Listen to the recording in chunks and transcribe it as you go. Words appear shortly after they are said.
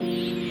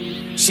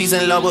She's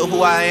in love with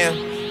who I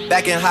am.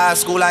 Back in high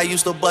school, I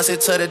used to bust it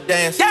to the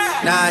dance.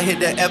 Now I hit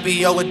the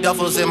FBO with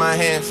duffels in my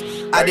hands.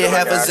 I did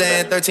half a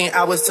Zan, 13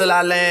 hours till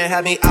I land.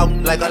 Had me out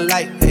like a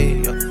light,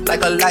 hey,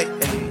 like a light,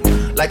 hey,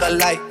 like a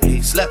light, hey.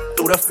 Slept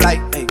through the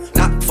flight, hey,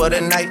 not for the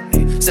night,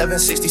 hey.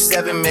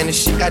 767, man,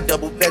 this shit got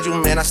double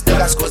bedroom, man. I still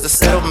got scores to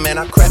settle, man.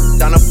 I crept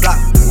down the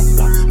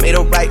block, made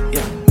a right,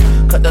 yeah.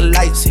 Cut the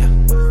lights, yeah.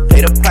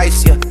 Pay the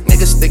price, yeah.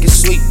 Niggas think it's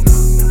sweet,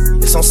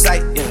 it's on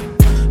sight, yeah.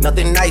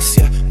 Nothing nice,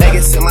 yeah.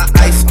 Vegas in my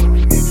ice,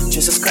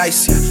 Jesus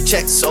Christ, yeah.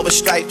 Checks over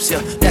stripes,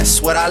 yeah.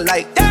 That's what I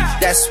like,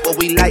 that's what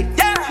we like.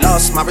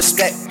 Lost my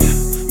respect,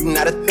 you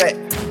not a threat.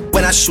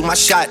 When I shoot my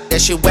shot,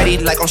 that shit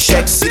wetty like on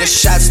Shaq. See the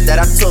shots that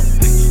I took,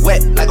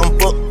 wet like on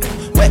Book,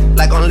 wet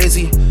like on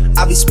Lizzie.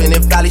 I be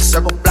spinning valley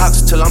circle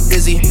blocks till I'm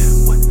busy.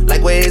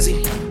 Like where is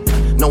he?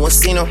 No one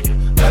seen him,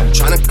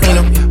 tryna clean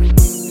him.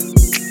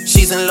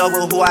 She's in love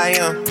with who I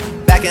am.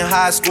 Back in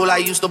high school, I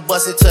used to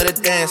bust it to the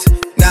dance.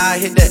 Now I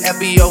hit the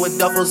FBO with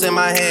duffels in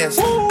my hands.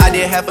 I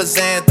did half a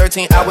Zan,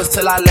 13 hours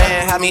till I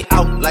land. Had me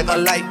out like a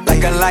light,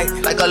 like a light,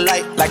 like a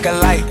light, like a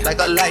light, like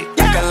a light,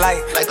 like a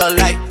light, like a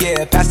light.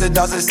 Yeah, Pastor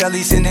Dawson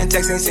Sally sending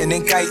texts and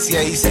sending kites.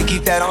 Yeah, he said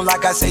keep that on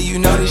like I say, you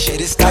know this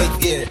shit is tight.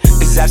 Yeah,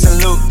 it's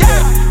absolute.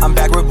 Yeah, I'm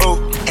back with Boo.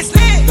 It's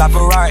lit. La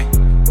Ferrari.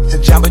 To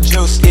Jamba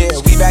Juice, yeah,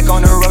 we back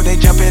on the road, they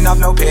jumping off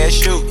no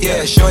parachute,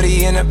 yeah.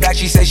 Shorty in the back,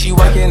 she say she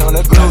working on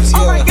the glutes,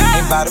 yeah.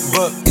 Ain't by the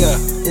book,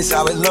 yeah, it's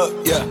how it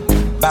look, yeah.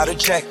 Bout to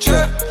check,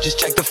 yeah, just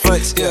check the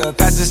foots, yeah.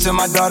 Pass this to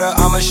my daughter,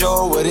 I'ma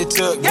show her what it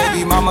took.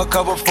 Baby mama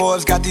cover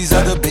Forbes, got these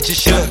other bitches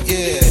shook,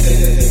 yeah.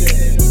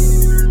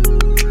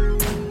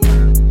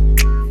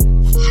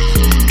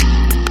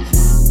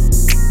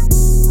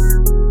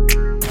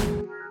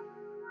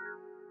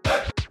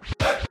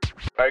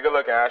 Hey, good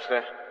looking,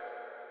 Ashton.